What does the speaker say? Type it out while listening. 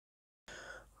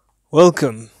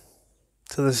Welcome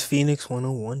to this Phoenix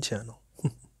 101 channel.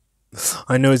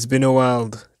 I know it's been a while,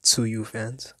 TSUYO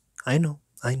fans. I know.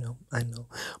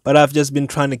 But I've just been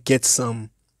trying to get some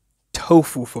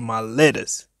tofu for my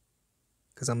lettuce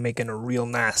because I'm making a real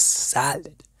nice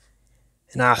salad.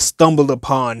 And I stumbled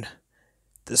upon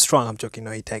the strong. I'm joking.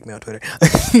 No, he tagged me on Twitter.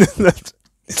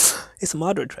 It's a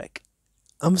Madara track.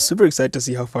 I'm super excited to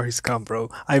see how far he's come, bro.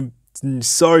 I'm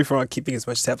sorry for not keeping as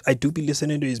much tabs. I do be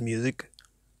listening to his music.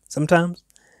 Sometimes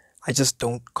I just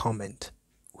don't comment,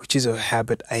 which is a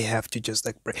habit I have to just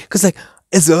like break. Cause like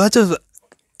as much as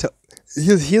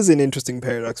here's an interesting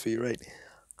paradox for you, right?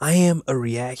 I am a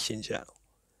reaction channel,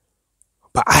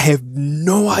 but I have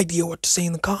no idea what to say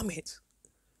in the comments.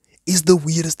 It's the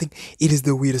weirdest thing. It is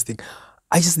the weirdest thing.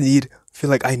 I just feel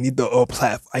like I need the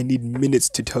uplap. I need minutes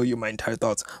to tell you my entire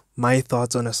thoughts. My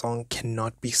thoughts on a song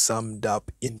cannot be summed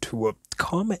up into a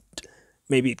comment.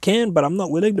 Maybe it can, but I'm not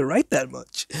willing to write that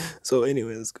much. So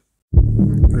anyways,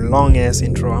 long ass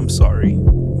intro, I'm sorry.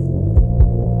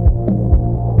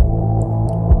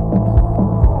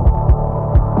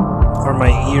 Are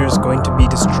my ears going to be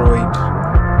destroyed?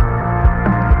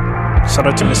 Shout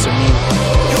out to Mr. Mean.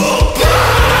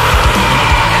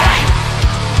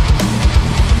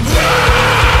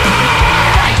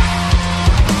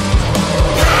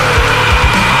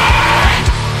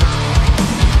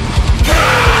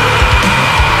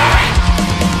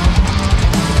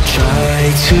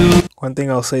 One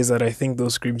thing I'll say is that I think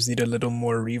those screams need a little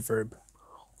more reverb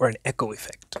or an echo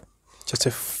effect just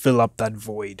to fill up that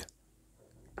void.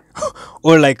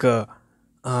 Or like a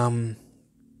I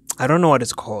don't know what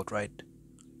it's called, right?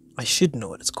 I should know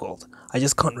what it's called. I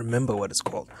just can't remember what it's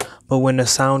called. But when a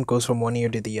sound goes from one ear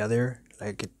to the other,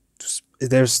 like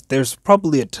there's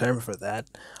probably a term for that.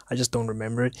 I just don't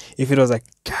remember it. If it was like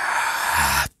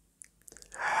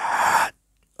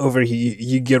over here,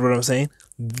 you get what I'm saying?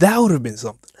 That would have been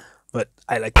something. But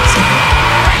I like this.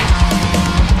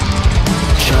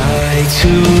 Try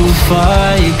to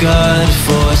fight God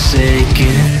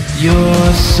forsaken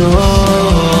your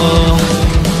soul.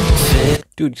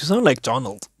 Dude, you sound like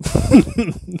Donald.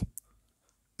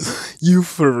 You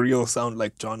for real sound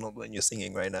like Donald when you're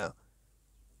singing right now.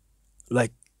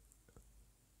 Like,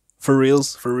 for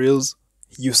reals,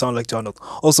 you sound like Donald.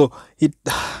 Also,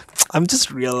 I'm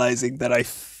just realizing that I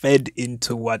fed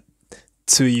into what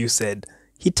TSUYO said.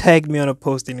 He tagged me on a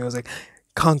post and he was like,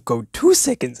 can't go 2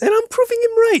 seconds, and I'm proving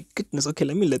him right. Goodness, okay,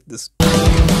 let me let this.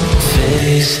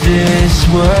 Face this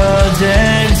world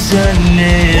and turn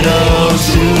it all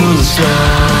to stone.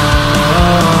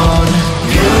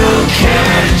 You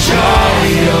can draw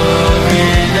your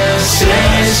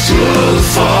innocence too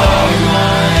far,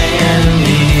 my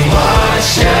enemy.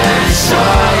 Watch as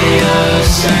I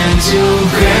ascend to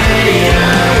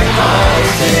greater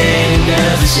heights they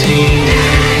never seen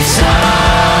in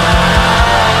time.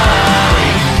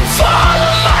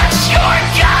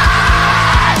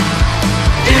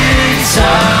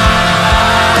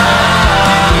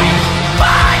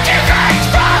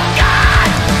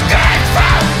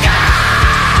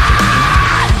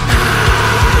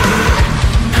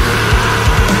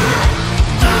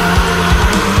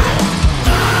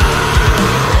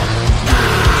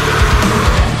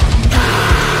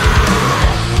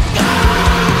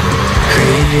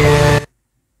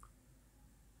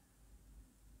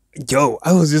 Yo,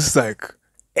 I was just like,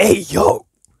 hey, yo,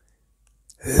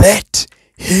 let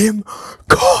him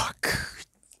cook.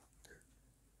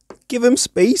 Give him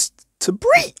space to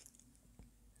breathe.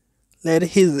 Let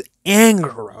his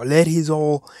anger out. Let his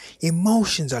all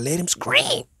emotions out. Let him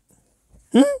scream.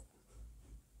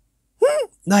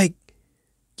 Like,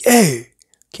 hey,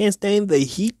 can't stand the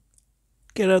heat?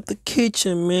 Get out the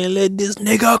kitchen, man. Let this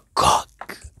nigga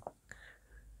cook.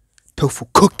 Tofu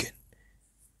cooking.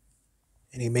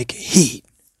 And he make it heat.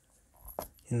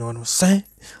 You know what I'm saying?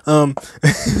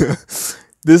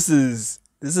 This is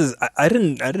I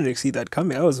didn't see that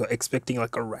coming. I was expecting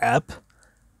like a rap.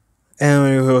 And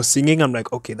when he was singing, I'm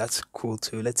like, okay, that's cool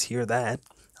too. Let's hear that.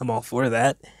 I'm all for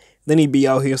that. Then he'd be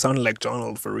out here sounding like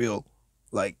Donald for real.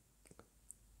 Like,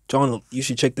 Donald, you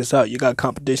should check this out. You got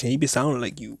competition. He'd be sounding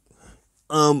like you.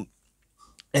 And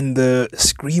the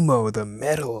screamo, the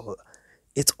metal,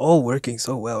 it's all working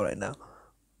so well right now.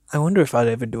 I wonder if I'd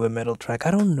ever do a metal track.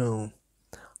 I don't know.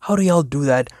 How do y'all do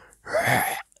that?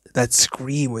 That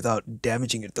scream without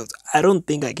damaging your throats? I don't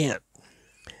think I can.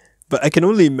 But I can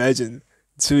only imagine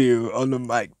TSUYO on the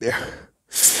mic there.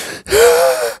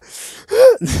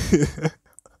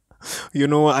 You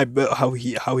know what? I bet how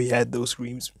he had those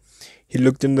screams. He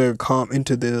looked in the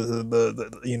into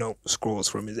the scrolls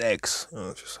from his ex.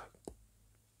 Just like,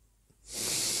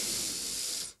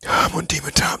 I'm on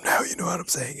demon time now, you know what I'm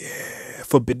saying? Yeah.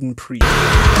 Forbidden priest.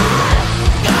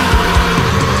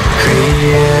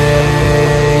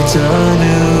 Create a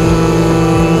new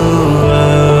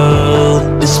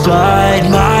world. Despite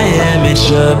my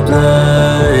image of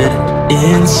blood,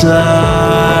 in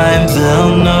time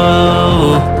they'll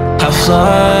know how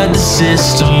flawed the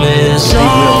system is.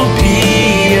 Don't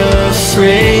be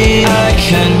afraid, I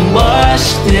can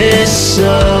wash this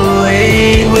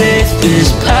away with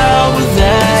this power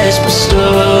that is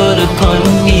bestowed upon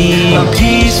me. A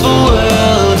peaceful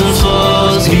world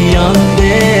unfolds beyond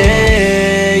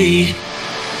day.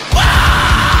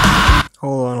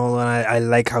 Hold on. I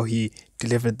like how he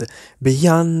delivered the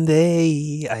beyond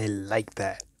day. I like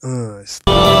that.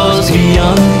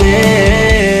 Beyond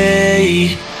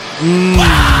day.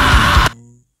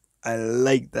 I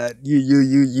like that.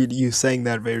 You sang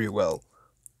that very well.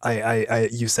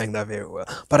 You sang that very well.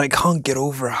 But I can't get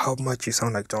over how much you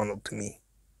sound like Donald to me.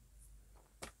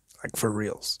 Like for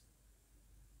reals.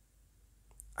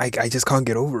 I just can't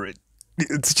get over it.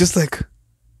 It's just like,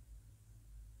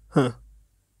 huh.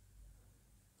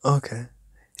 Okay.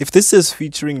 If this is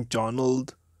featuring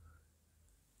Donald,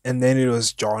 and then it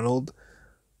was Donald,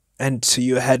 and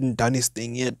TSUYO hadn't done his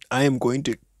thing yet, I am going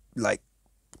to like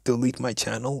delete my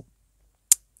channel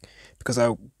because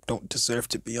I don't deserve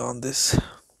to be on this.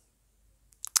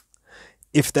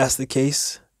 If that's the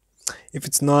case, if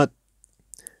it's not,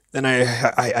 then I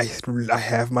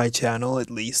have my channel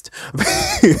at least.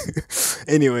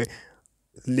 Anyway,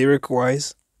 lyric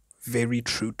wise, very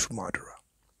true to Madara,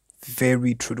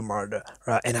 very true to Madara,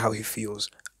 right? And how he feels.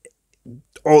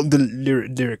 All the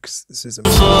lyricism.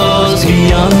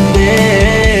 Beyond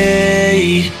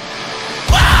day.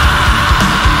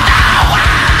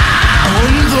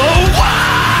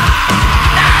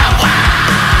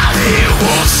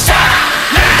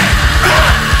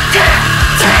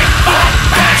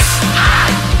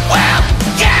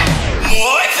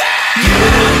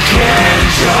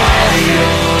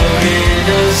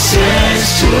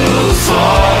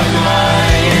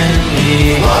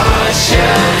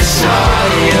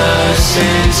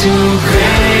 Into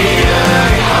greater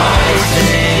heights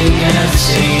they never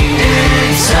seen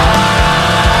in time.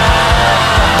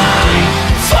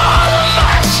 Follow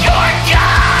much your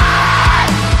God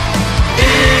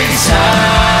in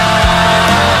time.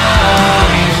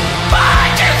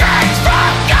 Find your grace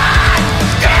from God,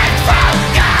 grace from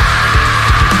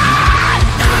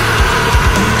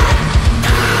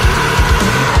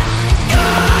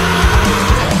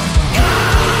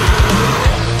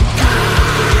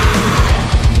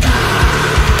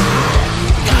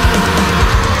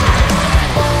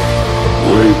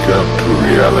Wake up to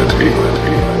reality.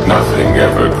 Nothing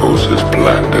ever goes as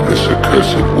planned in this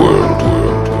accursed world.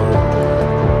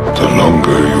 The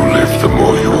longer you live, the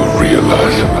more you will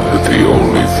realize that the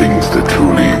only things that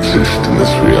truly exist in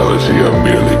this reality are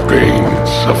merely pain,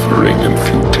 suffering, and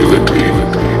futility.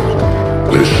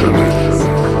 Listen,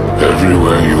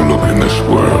 everywhere you look in this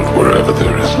world, wherever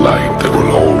there is light, there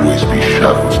will always be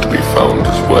shadows to be found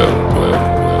as well.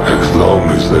 As long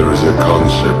as there is a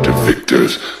concept of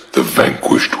victors, the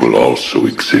vanquished will also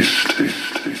exist.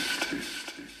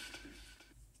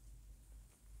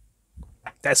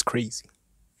 That's crazy.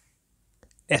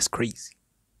 That's crazy.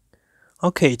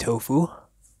 Okay, Tofu.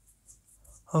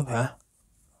 Okay.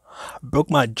 Broke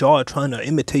my jaw trying to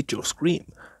imitate your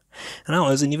scream. And I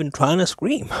wasn't even trying to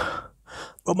scream.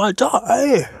 Broke my jaw.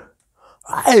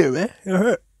 Hey, man. It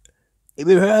hurt. It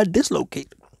hurt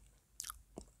dislocated.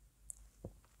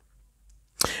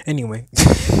 Anyway.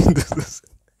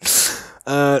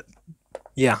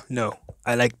 Yeah, no.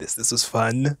 I like this. This was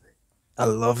fun. I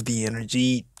love the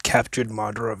energy. Captured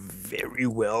Madara very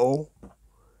well.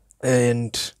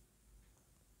 And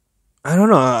I don't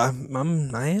know. I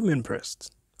am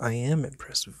impressed. I am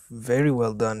impressed. Very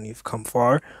well done. You've come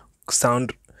far.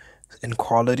 Sound and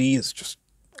quality is just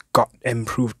got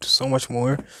improved so much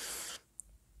more.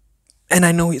 And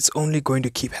I know it's only going to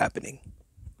keep happening.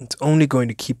 It's only going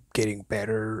to keep getting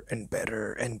better and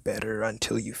better and better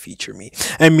until you feature me.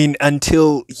 I mean,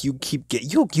 until you keep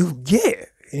you're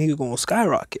gonna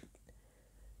skyrocket.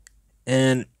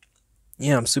 And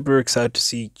yeah, I'm super excited to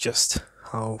see just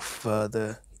how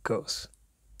further it goes.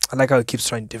 I like how it keeps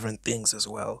trying different things as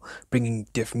well, bringing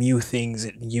new things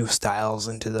and new styles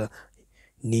into the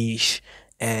niche,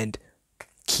 and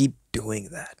keep doing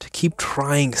that. Keep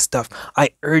trying stuff.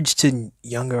 I urge to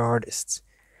younger artists,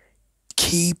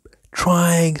 keep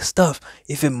trying stuff.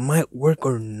 If it might work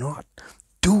or not,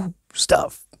 do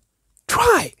stuff.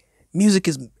 Try. Music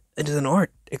is an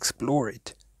art. Explore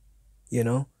it. You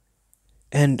know?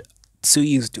 And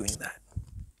TSUYO's doing that.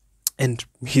 And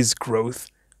his growth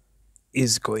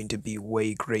is going to be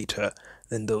way greater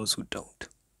than those who don't.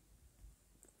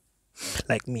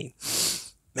 Like me.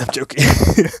 I'm joking.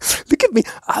 Look at me.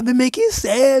 I've been making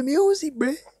sad music,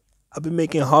 bruh. I've been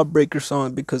making heartbreaker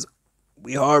songs because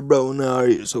we hard bro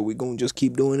now, so we gonna just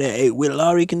keep doing that. Hey, Will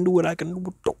Laurie can do it, I can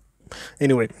do it.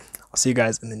 Anyway, I'll see you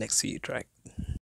guys in the next CU track.